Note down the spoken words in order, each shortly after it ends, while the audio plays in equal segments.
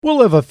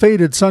We'll have a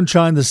faded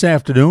sunshine this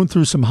afternoon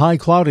through some high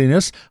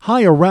cloudiness,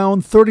 high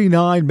around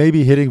 39,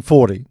 maybe hitting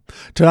 40.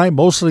 Tonight,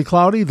 mostly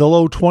cloudy, the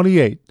low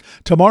 28.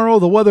 Tomorrow,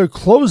 the weather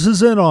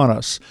closes in on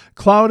us.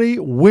 Cloudy,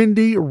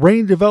 windy,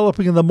 rain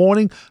developing in the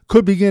morning,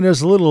 could begin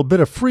as a little bit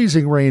of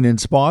freezing rain in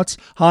spots,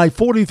 high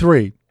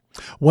 43.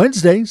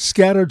 Wednesday,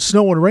 scattered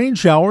snow and rain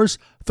showers,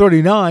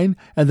 39,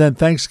 and then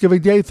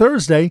Thanksgiving Day,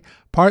 Thursday,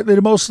 partly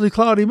to mostly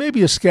cloudy,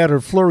 maybe a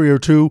scattered flurry or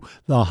two,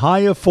 the high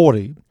of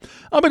 40.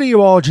 I'm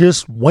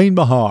meteorologist Wayne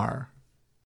Mahar.